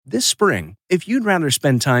This spring, if you'd rather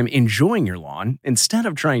spend time enjoying your lawn instead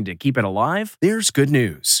of trying to keep it alive, there's good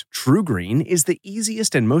news. True Green is the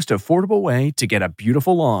easiest and most affordable way to get a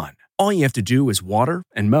beautiful lawn. All you have to do is water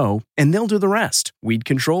and mow, and they'll do the rest. Weed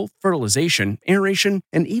control, fertilization, aeration,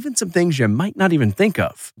 and even some things you might not even think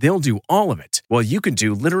of. They'll do all of it, while you can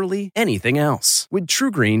do literally anything else. With True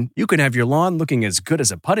Green, you can have your lawn looking as good as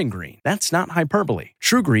a putting green. That's not hyperbole.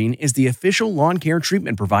 True Green is the official lawn care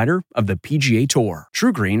treatment provider of the PGA Tour.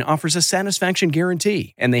 True Green offers a satisfaction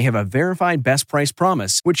guarantee, and they have a verified best price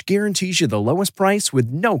promise, which guarantees you the lowest price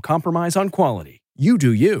with no compromise on quality. You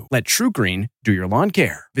do you. Let True Green do your lawn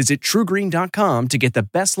care. Visit truegreen.com to get the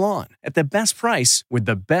best lawn at the best price with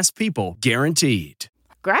the best people guaranteed.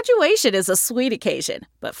 Graduation is a sweet occasion,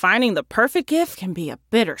 but finding the perfect gift can be a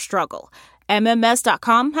bitter struggle.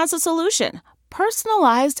 MMS.com has a solution.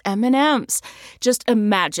 Personalized M&Ms. Just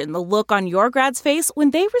imagine the look on your grad's face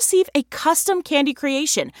when they receive a custom candy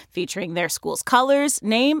creation featuring their school's colors,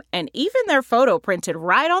 name, and even their photo printed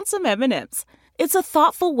right on some M&Ms. It's a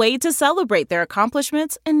thoughtful way to celebrate their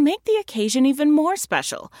accomplishments and make the occasion even more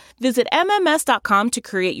special. Visit MMS.com to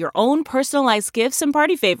create your own personalized gifts and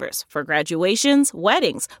party favors for graduations,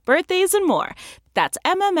 weddings, birthdays, and more. That's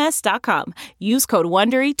MMS.com. Use code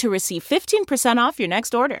WONDERY to receive 15% off your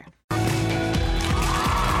next order.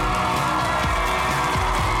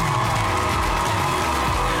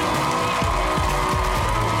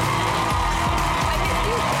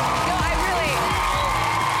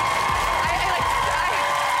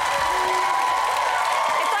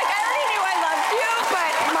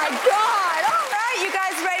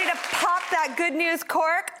 Good news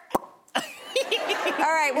cork. All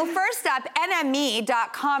right, well, first up,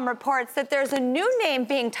 NME.com reports that there's a new name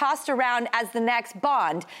being tossed around as the next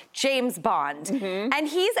Bond, James Bond. Mm-hmm. And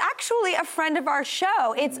he's actually a friend of our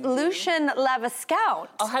show. It's Lucien Levescout.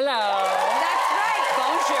 Oh, hello. That's right.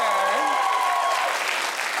 Bonjour.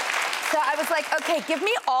 So I was like, okay, give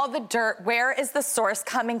me all the dirt. Where is the source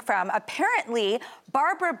coming from? Apparently,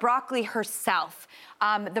 Barbara Broccoli herself.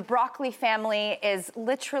 The Broccoli family is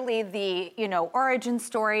literally the, origin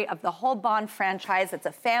story of the whole Bond franchise. It's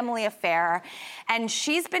a family affair. And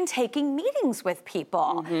she's been taking meetings with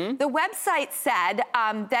people. Mm-hmm. The website said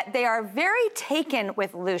that they are very taken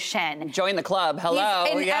with Lucien. Join the club. Hello.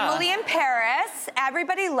 He's in Emily in Paris.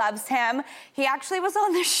 Everybody loves him. He actually was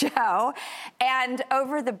on the show. And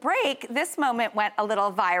over the break, this moment went a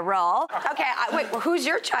little viral. Okay, wait, who's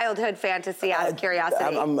your childhood fantasy, out of curiosity?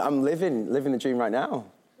 I'm living the dream right now.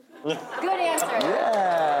 Good answer.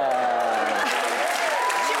 Yeah.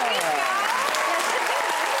 Should we go?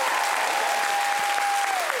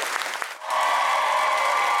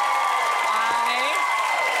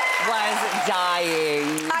 I was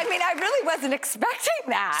dying. I mean, I really wasn't expecting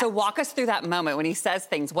that. So walk us through that moment when he says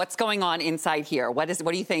things. What's going on inside here? What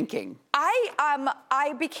are you thinking?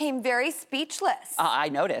 I became very speechless. I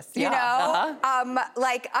noticed. You know,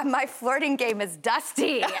 my flirting game is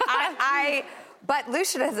dusty. But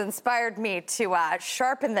Lucien has inspired me to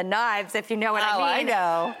sharpen the knives, if you know what I mean. I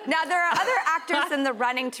know. Now, there are other actors in the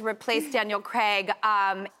running to replace Daniel Craig.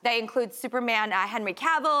 They include Superman Henry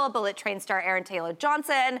Cavill, Bullet Train star Aaron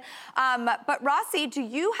Taylor-Johnson. But Rossi, do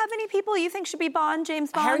you have any people you think should be Bond,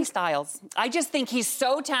 James Bond? Harry Styles. I just think he's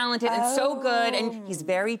so talented and so good, and he's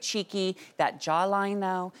very cheeky. That jawline,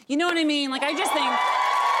 though. You know what I mean? I just think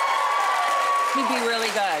he'd be really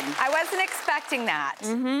good. I wasn't expecting that.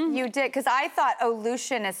 Mm-hmm. You did, because I thought,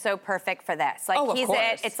 Lucien is so perfect for this. Of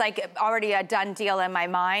course. It's already a done deal in my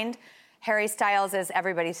mind. Harry Styles is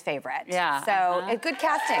everybody's favorite. Yeah. So, good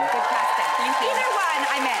casting, good casting. Thank you. Either one,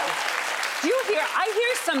 I'm in. I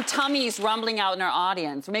hear some tummies rumbling out in our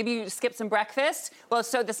audience. Maybe you skip some breakfast? Well,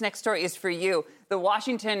 so this next story is for you. The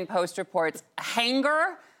Washington Post reports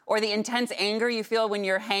hanger, or the intense anger you feel when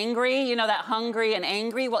you're hangry, that hungry and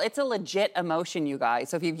angry. Well, it's a legit emotion, you guys.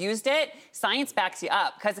 So if you've used it, science backs you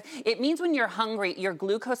up, because it means when you're hungry, your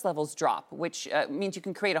glucose levels drop, which means you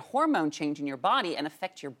can create a hormone change in your body and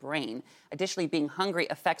affect your brain. Additionally, being hungry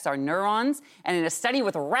affects our neurons. And in a study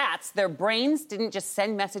with rats, their brains didn't just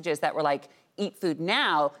send messages that were like, eat food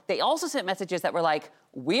now. They also sent messages that were like,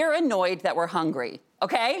 we're annoyed that we're hungry.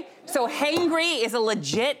 Okay? So hangry is a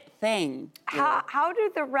legit thing. How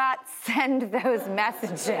do the rats send those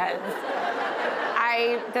messages?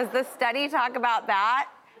 Does the study talk about that?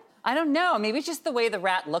 I don't know. Maybe it's just the way the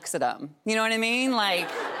rat looks at them. You know what I mean?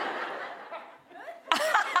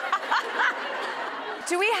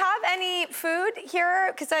 Do we have any food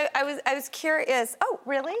here? Because I was curious. Oh,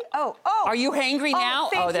 really? Oh. Are you hangry now?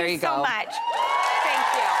 Thank there you go. so much. Thank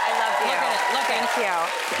you. I love you. Look at it. Thank you.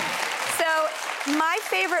 So My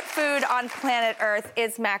favorite food on planet Earth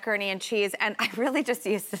is macaroni and cheese, and I really just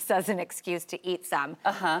use this as an excuse to eat some.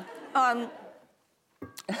 Uh-huh.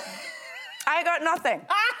 I got nothing.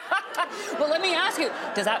 Well, let me ask you,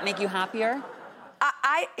 does that make you happier?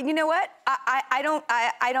 You know what? I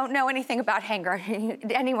don't know anything about hanger.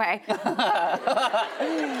 Anyway.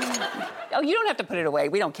 Oh, you don't have to put it away.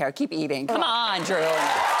 We don't care. Keep eating. Come on, Drew. Keep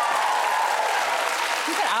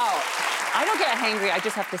it out. I don't get hangry, I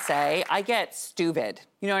just have to say. I get stupid.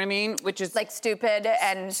 You know what I mean? Which is... Like stupid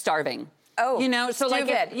and... Starving. Oh, you know, so stupid.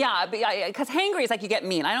 like, yeah, because hangry is like you get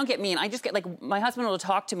mean. I don't get mean. I just get like, my husband will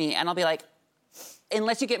talk to me and I'll be like,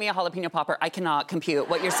 unless you get me a jalapeno popper, I cannot compute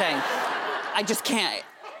what you're saying. I just can't.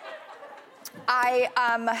 I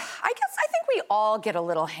think we all get a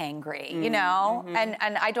little hangry, you know, and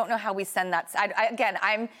I don't know how we send that. Again,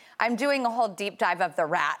 I'm doing a whole deep dive of the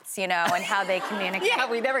rats, you know, and how they communicate. Yeah,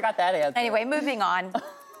 we never got that answer. Anyway, moving on.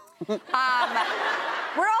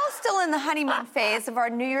 We're all still in the honeymoon phase of our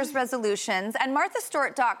New Year's resolutions, and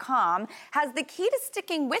MarthaStewart.com has the key to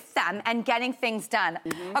sticking with them and getting things done.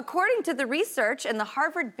 According to the research in the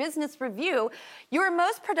Harvard Business Review, your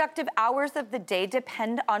most productive hours of the day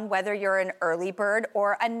depend on whether you're an early bird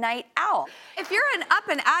or a night owl. If you're an up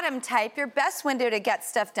and atom type, your best window to get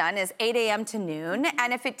stuff done is 8 a.m. to noon,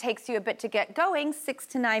 and if it takes you a bit to get going, 6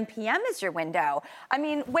 to 9 p.m. is your window. I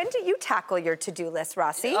mean, when do you tackle your to-do list,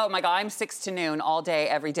 Rossi? Oh my God, I'm 6 to noon all day,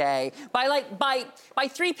 every day. By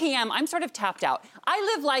 3 p.m., I'm sort of tapped out. I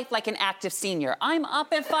live life like an active senior. I'm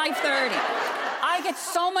up at 5:30. I get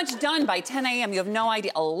so much done by 10 a.m. You have no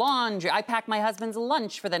idea. Laundry. I pack my husband's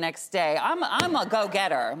lunch for the next day. I'm a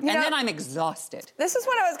go-getter. And then I'm exhausted. This is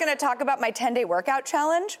when I was going to talk about my 10-day workout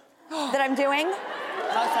challenge that I'm doing.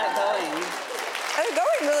 How's that going? It's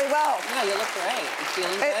going really well. Yeah, you look great. You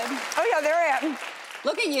feeling good? Oh, yeah, there I am.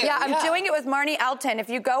 Look at you. Yeah, I'm doing it with Marnie Elton. If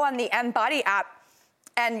you go on the M-Body app,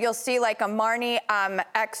 and you'll see like a Marnie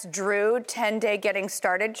X Drew 10-day getting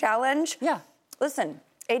started challenge. Yeah. Listen,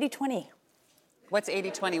 80-20. What's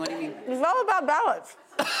 80-20? What do you mean? It's all about balance.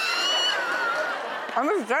 I'm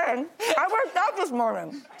just saying. I worked out this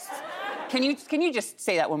morning. Can you just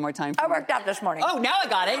say that one more time? I worked out this morning. Oh, now I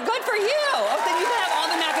got it. Good for you. Oh, then you can have all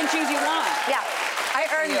the mac and cheese you want. Yeah, I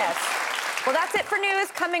earned this. Well, that's it for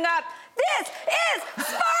news. Coming up, this is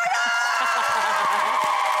Sparta!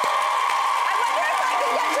 I wonder if I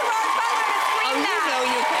can get Gerard Butler to scream that. You know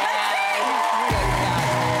you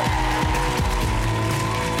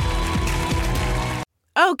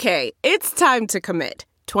can. Okay, it's time to commit.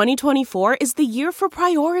 2024 is the year for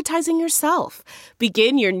prioritizing yourself.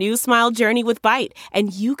 Begin your new smile journey with Byte,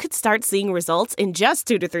 and you could start seeing results in just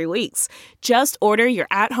 2 to 3 weeks. Just order your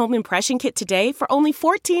at-home impression kit today for only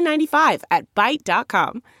 $14.95 at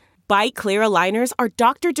Byte.com. Byte clear aligners are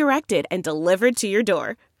doctor-directed and delivered to your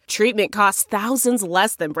door. Treatment costs thousands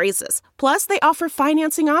less than braces. Plus, they offer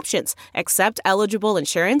financing options, accept eligible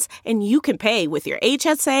insurance, and you can pay with your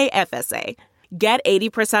HSA FSA. Get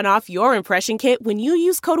 80% off your impression kit when you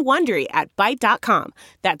use code WONDERY at Byte.com.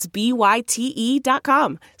 That's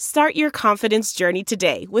BYTE.com. Start your confidence journey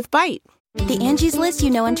today with Byte. The Angie's List you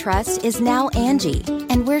know and trust is now Angie,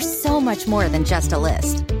 and we're so much more than just a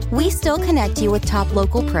list. We still connect you with top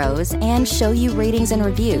local pros and show you ratings and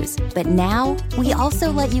reviews, but now we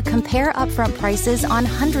also let you compare upfront prices on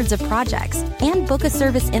hundreds of projects and book a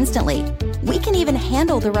service instantly. We can even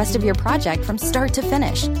handle the rest of your project from start to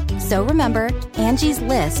finish. So remember, Angie's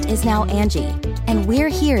List is now Angie, and we're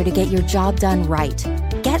here to get your job done right.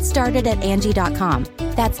 Get started at Angie.com.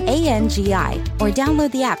 That's ANGI, or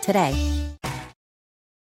download the app today.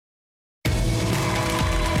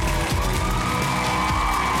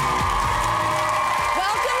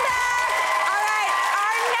 Welcome back. All right,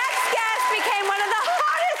 our next guest became one of the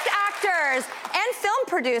hottest actors and film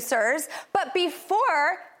producers. But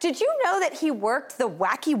before, did you know that he worked the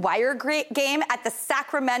Wacky Wire game at the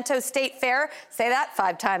Sacramento State Fair? Say that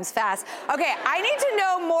 5 times fast. Okay, I need to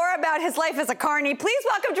know more about his life as a carny. Please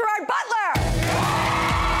welcome Gerard Butler.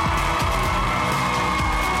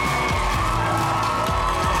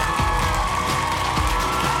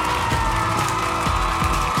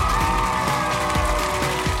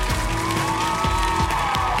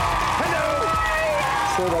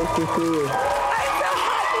 So nice to see you. I'm so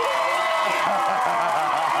happy.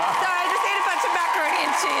 Sorry, I just ate a bunch of macaroni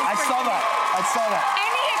and cheese. I saw that.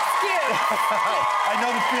 Any excuse. I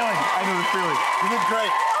know the feeling. You did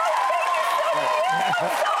great.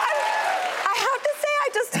 So I have to say, I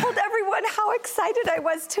just told everyone how excited I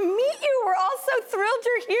was to meet you. We're all so thrilled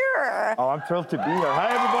you're here. Oh, I'm thrilled to be here.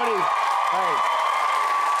 Hi, everybody. Hey.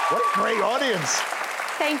 What a great audience.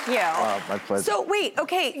 Thank you. My pleasure. So wait,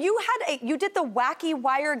 okay, you did the wacky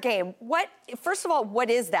wire game. First of all,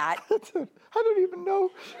 what is that? I don't even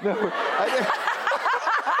know. No,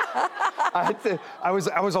 I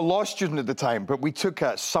was a law student at the time, but we took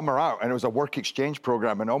a summer out, and it was a work exchange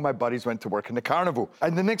program, and all my buddies went to work in the carnival.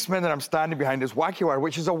 And the next minute, I'm standing behind this wacky wire,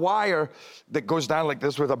 which is a wire that goes down like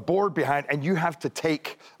this with a board behind, and you have to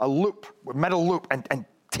take a loop, a metal loop, and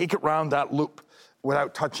take it round that loop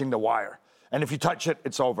without touching the wire. And if you touch it,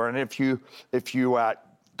 it's over. And if you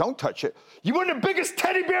don't touch it, you win the biggest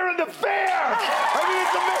teddy bear in the fair. I mean,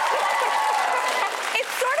 it's amazing.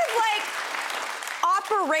 It's sort of like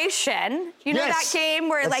Operation. You know that game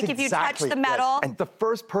where, like, if you touch the metal. Yes. And the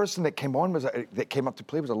first person that came up to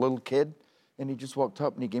play was a little kid, and he just walked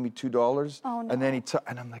up and he gave me $2. Oh, no. And then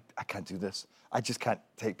and I'm like, I can't do this. I just can't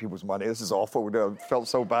take people's money. This is awful. I felt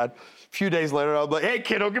so bad. A few days later, I'm like, hey,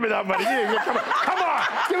 kiddo, give me that money. Come on,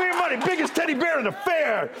 give me your money. Biggest teddy bear in the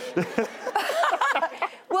fair.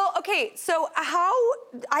 Well, okay, so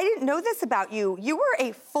I didn't know this about you. You were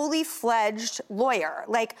a fully fledged lawyer,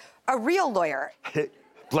 like a real lawyer.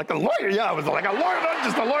 Like a lawyer, yeah. I was like a lawyer, not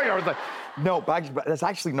just a lawyer. I was like, no, but that's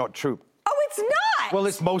actually not true. Oh, it's not? Well,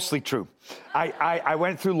 it's mostly true. I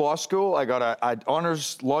went through law school. I got an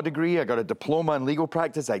honors law degree. I got a diploma in legal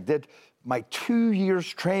practice. I did my 2 years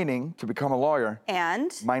training to become a lawyer.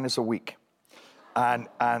 And? Minus a week. And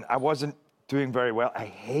I wasn't doing very well. I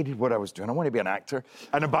hated what I was doing. I wanted to be an actor.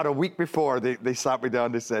 And about a week before, they sat me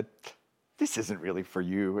down. They said, this isn't really for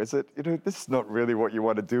you, is it? You know, this is not really what you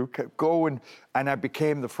want to do. Go and I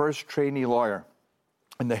became the first trainee lawyer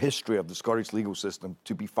in the history of the Scottish legal system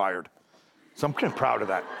to be fired. So I'm kind of proud of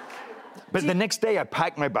that. But the next day, I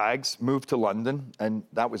packed my bags, moved to London, and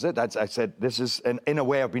that was it. I said, this is, in a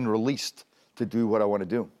way, I've been released to do what I want to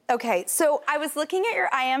do. Okay, so I was looking at your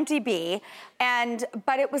IMDb,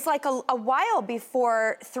 but it was like a while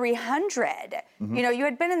before 300. Mm-hmm. You know, you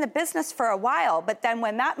had been in the business for a while, but then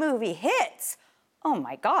when that movie hits, oh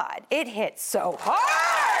my God, it hits so hard!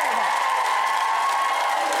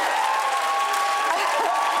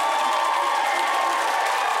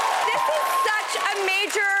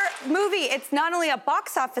 Movie. It's not only a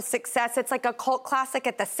box office success, it's like a cult classic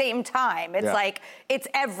at the same time. It's like, it's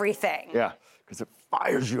everything. Yeah, because it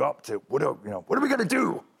fires you up to, what are we gonna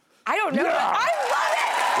do? I don't know. Yeah. I love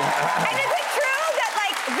it! And is it true that,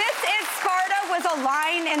 like, this is Sparta was a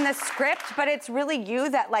line in the script, but it's really you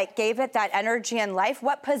that, like, gave it that energy and life?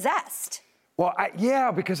 What possessed? Well,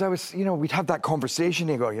 because I was, we'd have that conversation,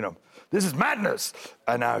 and you go, this is madness.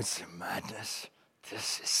 And I was, madness?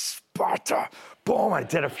 This is Sparta. Boom, I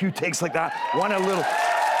did a few takes like that. One a little,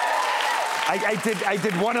 I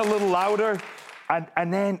did one a little louder,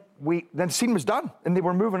 and then the scene was done, and they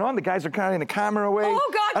were moving on. The guys are carrying the camera away.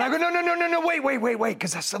 Oh, God. And I go, no, wait,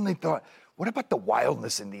 because I suddenly thought, what about the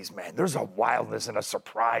wildness in these men? There's a wildness and a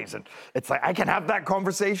surprise, and it's like, I can have that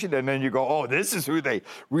conversation, and then you go, oh, this is who they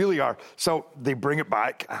really are. So they bring it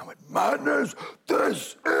back, and I went, madness,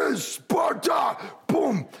 this is Sparta,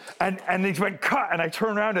 boom. And they went, cut, and I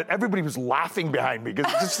turned around, and everybody was laughing behind me,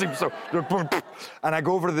 because it just seemed so, boom. And I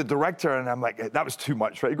go over to the director, and I'm like, that was too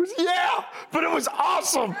much, right? He goes, yeah, but it was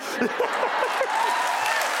awesome.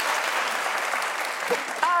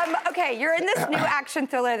 Okay, you're in this new action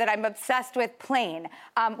thriller that I'm obsessed with, Plane.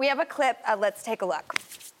 We have a clip. Let's take a look.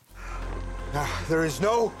 There is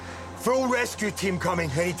no full rescue team coming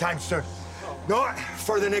anytime soon. Not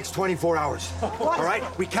for the next 24 hours. What? All right?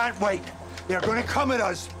 We can't wait. They're going to come at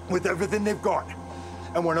us with everything they've got,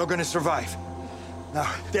 and we're not going to survive. Now,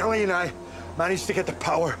 Deli and I managed to get the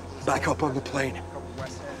power back up on the plane.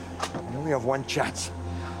 We only have one chance,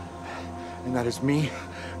 and that is me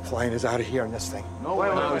flying us out of here in this thing. No way.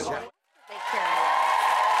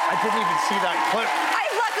 I didn't even see that clip. I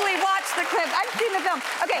luckily watched the clip. I've seen the film.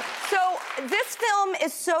 Okay, so this film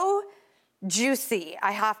is so juicy,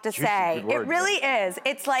 I have to say. It really is.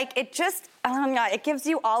 It's like, it just, it gives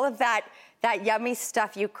you all of that yummy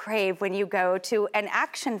stuff you crave when you go to an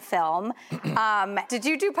action film. Did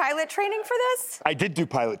you do pilot training for this? I did do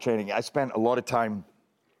pilot training. I spent a lot of time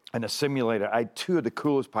in a simulator. I had two of the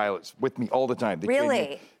coolest pilots with me all the time.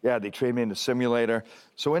 Really? They trained me in the simulator.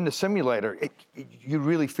 So in the simulator, you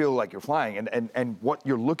really feel like you're flying, and what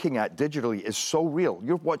you're looking at digitally is so real.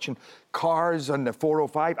 You're watching cars on the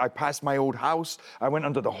 405. I passed my old house. I went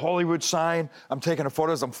under the Hollywood sign. I'm taking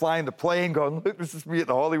photos. I'm flying the plane, going, look, this is me at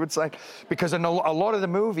the Hollywood sign. Because in a lot of the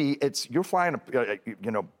movie, you're flying,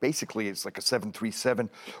 basically it's like a 737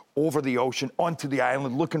 over the ocean onto the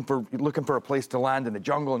island, looking for a place to land in the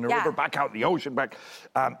jungle, in the river, back out in the ocean, back.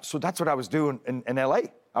 So that's what I was doing in LA.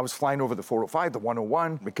 I was flying over the 405, the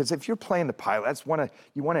 101, because if you're playing the pilot,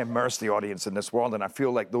 you want to immerse the audience in this world, and I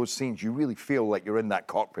feel like those scenes, you really feel like you're in that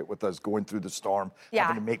cockpit with us going through the storm,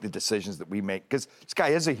 having to make the decisions that we make. Because this guy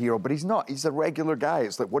is a hero, but he's not. He's a regular guy.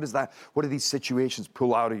 It's like, what do these situations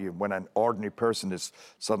pull out of you when an ordinary person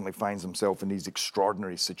suddenly finds himself in these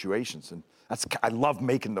extraordinary situations? And I love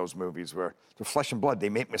making those movies where they're flesh and blood. They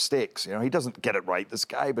make mistakes. You know, he doesn't get it right, this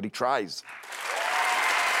guy, but he tries.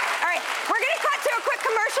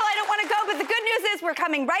 But the good news is we're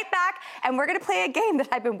coming right back, and we're going to play a game that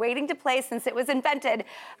I've been waiting to play since it was invented.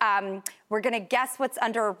 We're going to guess what's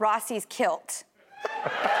under Rossi's kilt. We'll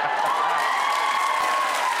be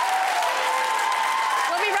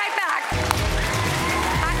right back.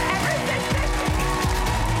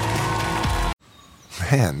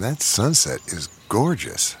 Man, that sunset is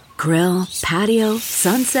gorgeous. Grill, patio,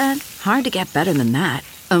 sunset. Hard to get better than that.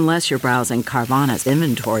 Unless you're browsing Carvana's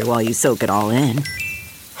inventory while you soak it all in.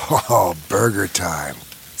 Oh, burger time.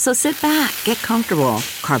 So sit back, get comfortable.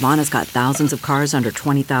 Carvana's got thousands of cars under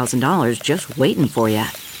 $20,000 just waiting for you.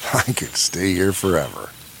 I could stay here forever.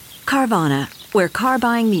 Carvana, where car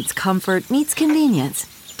buying meets comfort, meets convenience.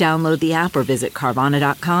 Download the app or visit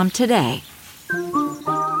Carvana.com today.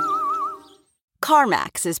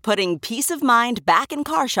 CarMax is putting peace of mind back in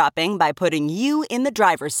car shopping by putting you in the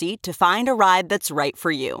driver's seat to find a ride that's right for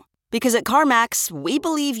you. Because at CarMax, we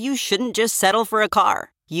believe you shouldn't just settle for a car.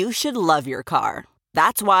 You should love your car.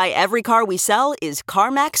 That's why every car we sell is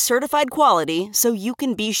CarMax certified quality, so you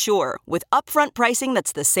can be sure with upfront pricing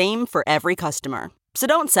that's the same for every customer. So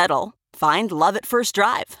don't settle. Find love at first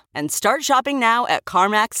drive and start shopping now at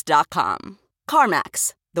CarMax.com.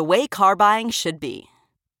 CarMax, the way car buying should be.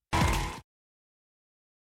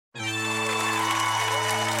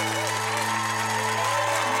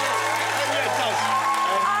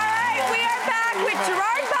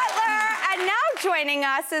 Gerard Butler, and now joining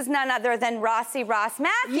us is none other than Rossi Ross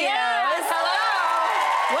Matthews. Yes,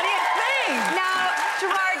 hello. What do you think? Now,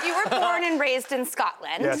 Gerard, you were born and raised in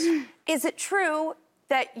Scotland. Yes. Is it true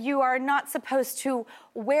that you are not supposed to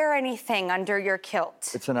wear anything under your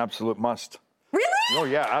kilt? It's an absolute must. Really? Oh,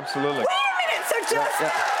 yeah, absolutely. Wait a minute, so just...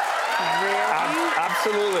 Really?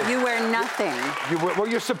 Absolutely. You wear nothing. Well,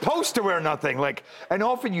 you're supposed to wear nothing. And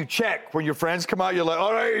often you check when your friends come out. You're like,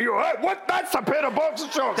 all right, what? That's a pair of boxer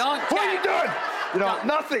shorts. What are you doing? You know,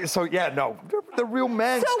 nothing. So yeah, no, the real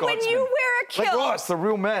men. So Scotsmen. when you wear a kilt, like Ross, the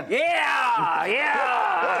real men. Yeah.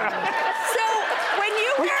 So when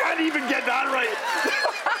you we can't even get that right.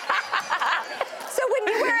 So when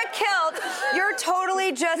you wear a kilt, you're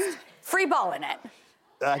totally just freeballing it.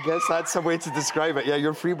 I guess that's a way to describe it. Yeah,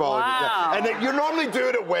 you're freeballing. Wow. Yeah. And then you normally do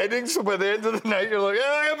it at weddings, so by the end of the night, you're like,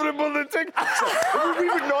 everybody take. So we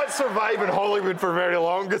would not survive in Hollywood for very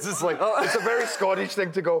long, because it's like, it's a very Scottish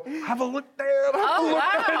thing to go, have a look there, have a look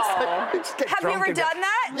there. It's like, Have you ever done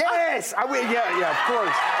that? Yes. Yeah, of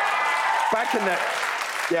course. Back in the,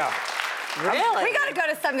 yeah. Really? We gotta go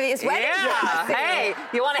to some of these weddings. Yeah. Hey,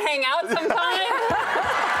 you want to hang out sometime?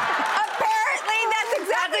 Apparently, that's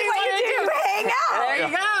exactly what you do. Hang out. There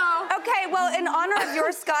you go. Okay, well, in honor of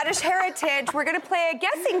your Scottish heritage, we're gonna play a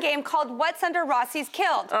guessing game called What's Under Rossi's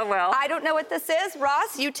Kilt. Oh, well. I don't know what this is.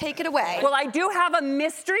 Ross, you take it away. Well, I do have a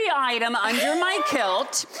mystery item under my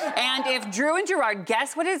kilt, and if Drew and Gerard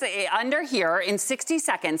guess what is under here in 60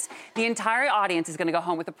 seconds, the entire audience is gonna go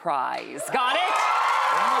home with a prize. Got it?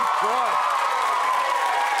 Oh, my God.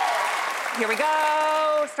 Here we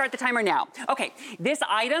go. Start the timer now. Okay, this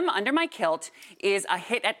item under my kilt is a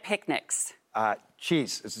hit at picnics.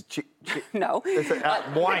 Cheese. Is it No. It's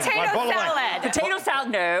wine. Potato salad. Potato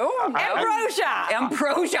salad, no. Ambrosia.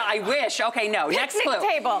 Ambrosia, I wish. Okay, no. Next clue. Picnic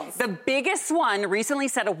tables. The biggest one recently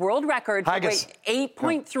set a world record for Haggis.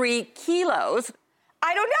 8.3 kilos.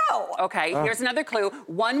 I don't know. Okay, here's another clue.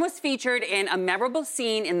 One was featured in a memorable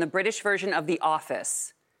scene in the British version of The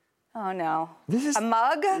Office. Oh, no. This is a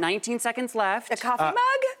mug? 19 seconds left. A coffee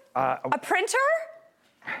mug? A printer?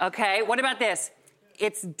 Okay, what about this?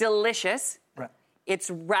 It's delicious. Right. It's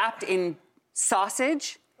wrapped in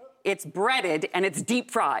sausage. It's breaded, and it's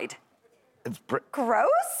deep fried. It's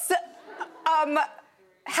Gross?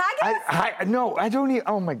 Haggis? No, I don't eat.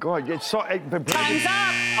 Oh my God! It's so. Time's up.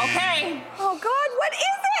 Okay. Oh God, what is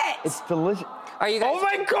it? It's delicious. Are you guys? Oh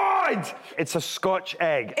my God! It's a Scotch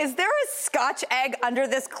egg. Is there a Scotch egg under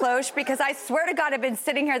this cloche? Because I swear to God, I've been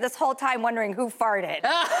sitting here this whole time wondering who farted. And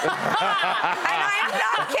I am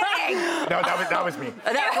not kidding. No, that was me.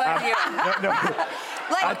 That was you. No.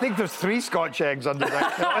 Like, I think there's 3 Scotch eggs under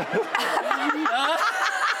that.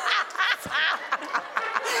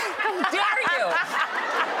 How dare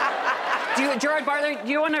you? Gerard Butler,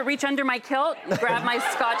 do you want to reach under my kilt and grab my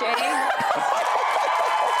Scotch egg?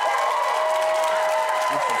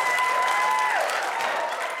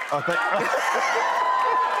 Oh,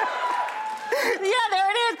 Yeah, there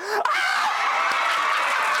it is.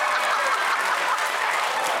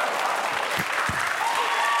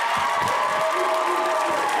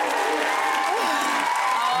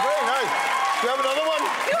 Very nice. Do you have another one?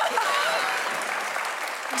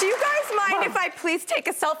 Do you guys mind if I please take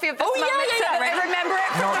a selfie of this moment so that I remember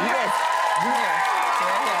it from the yes.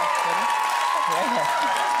 Right here.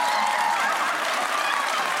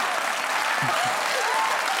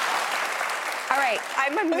 All right,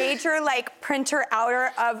 I'm a major printer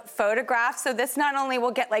outer of photographs, so this not only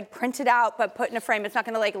will get printed out but put in a frame. It's not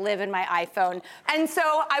going to live in my iPhone. And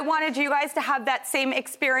so I wanted you guys to have that same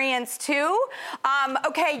experience too.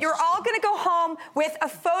 Okay, you're all going to go home with a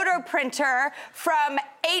photo printer from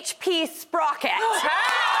HP Sprocket. Thank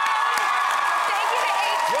you to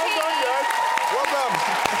HP. Well done, guys. Well done.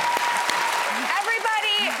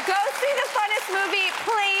 Everybody, go see the funnest movie,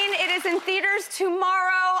 Plane. It is in theaters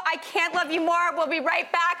tomorrow. I Can't Love You More. We'll be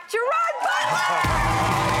right back. Gerard Butler!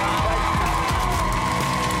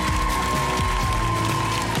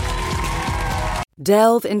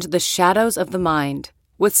 Delve into the shadows of the mind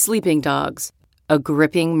with Sleeping Dogs, a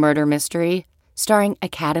gripping murder mystery starring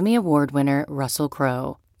Academy Award winner Russell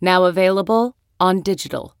Crowe. Now available on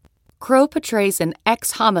digital. Crowe portrays an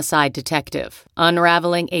ex-homicide detective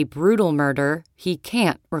unraveling a brutal murder he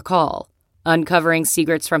can't recall. Uncovering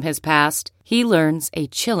secrets from his past, he learns a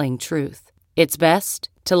chilling truth. It's best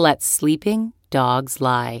to let sleeping dogs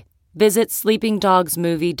lie. Visit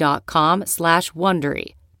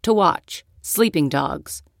sleepingdogsmovie.com/Wondery to watch Sleeping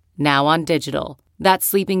Dogs, now on digital.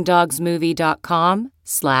 That's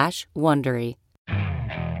sleepingdogsmovie.com/Wondery.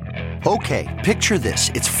 Okay, picture this.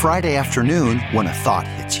 It's Friday afternoon when a thought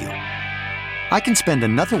hits you. I can spend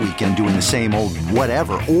another weekend doing the same old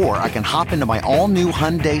whatever, or I can hop into my all-new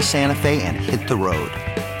Hyundai Santa Fe and hit the road.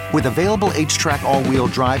 With available H-Track all-wheel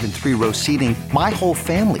drive and 3-row seating, my whole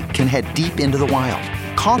family can head deep into the wild.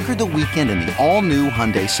 Conquer the weekend in the all-new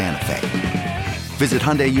Hyundai Santa Fe. Visit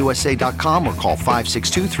HyundaiUSA.com or call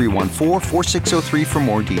 562-314-4603 for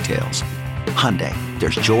more details. Hyundai,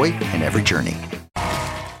 there's joy in every journey.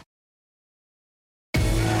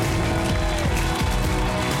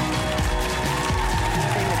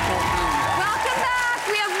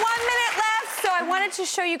 To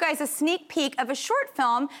show you guys a sneak peek of a short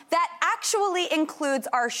film that actually includes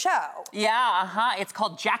our show. Yeah, It's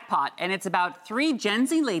called Jackpot, and it's about 3 Gen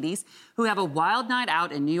Z ladies who have a wild night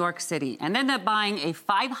out in New York City and end up buying a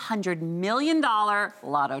 $500 million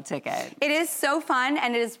lotto ticket. It is so fun,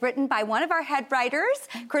 and it is written by one of our head writers,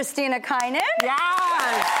 Christina Kynan. Yes!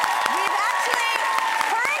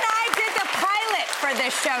 Her and I did the pilot for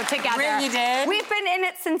this show together. Really did? We've been in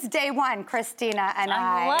it since day one, Christina and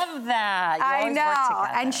I. I love that. You I always know. work together.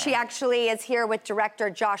 And she actually is here with director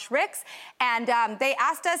Josh Ricks. And they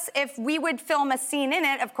asked us if we would film a scene in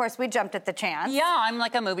it. Of course, we jumped at the chance. Yeah, I'm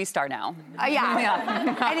like a movie star now.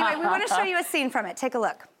 Yeah. Anyway, we want to show you a scene from it. Take a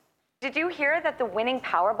look. Did you hear that the winning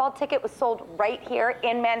Powerball ticket was sold right here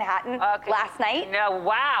in Manhattan last night? No,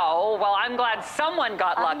 wow. Well, I'm glad someone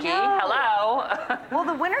got lucky. Hello. Well,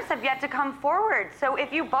 the winners have yet to come forward. So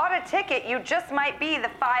if you bought a ticket, you just might be the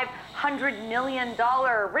 $500 million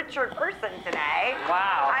richer person today.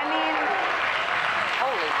 Wow. I mean,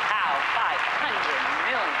 holy cow, $500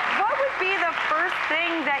 million. What would be the first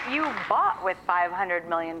thing that you bought with $500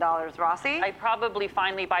 million, Rossi? I'd probably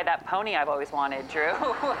finally buy that pony I've always wanted, Drew.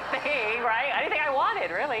 Right? Anything I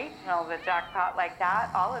wanted, really. Well, the jackpot like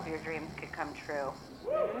that, all of your dreams could come true.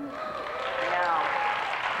 Mm-hmm. I know.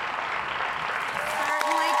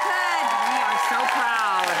 Certainly could. We are so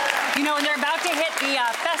proud. You know, and they're about to hit the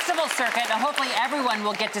festival circuit, and hopefully everyone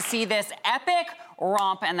will get to see this epic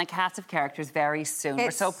romp and the cast of characters very soon.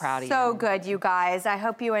 We're so proud of you. So good, you guys. I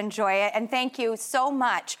hope you enjoy it. And thank you so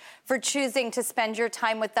much for choosing to spend your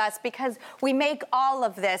time with us, because we make all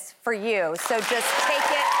of this for you. So just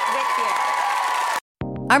take it with you.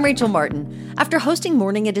 I'm Rachel Martin. After hosting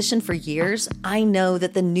Morning Edition for years, I know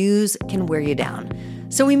that the news can wear you down.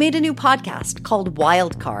 So we made a new podcast called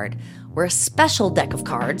Wild Card, where a special deck of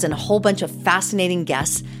cards and a whole bunch of fascinating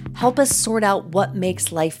guests help us sort out what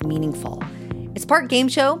makes life meaningful. It's part game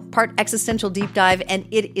show, part existential deep dive, and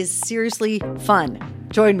it is seriously fun.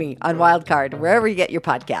 Join me on Wild Card, wherever you get your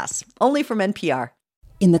podcasts, only from NPR.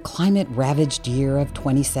 In the climate-ravaged year of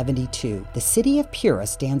 2072, the city of Pura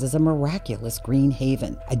stands as a miraculous green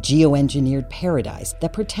haven, a geoengineered paradise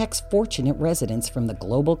that protects fortunate residents from the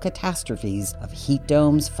global catastrophes of heat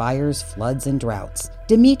domes, fires, floods, and droughts.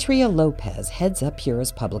 Demetria Lopez heads up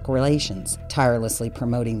Pura's public relations, tirelessly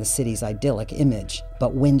promoting the city's idyllic image.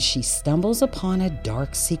 But when she stumbles upon a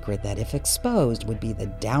dark secret that, if exposed, would be the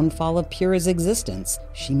downfall of Pura's existence,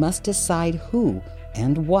 she must decide who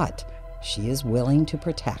and what she is willing to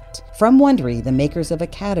protect. From Wondery, the makers of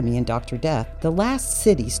Academy and Dr. Death, The Last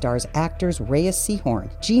City stars actors Reyes Sehorn,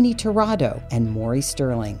 Jeannie Torrado, and Maury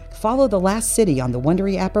Sterling. Follow The Last City on the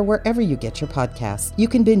Wondery app or wherever you get your podcasts. You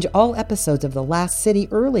can binge all episodes of The Last City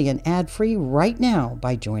early and ad-free right now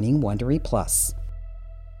by joining Wondery Plus.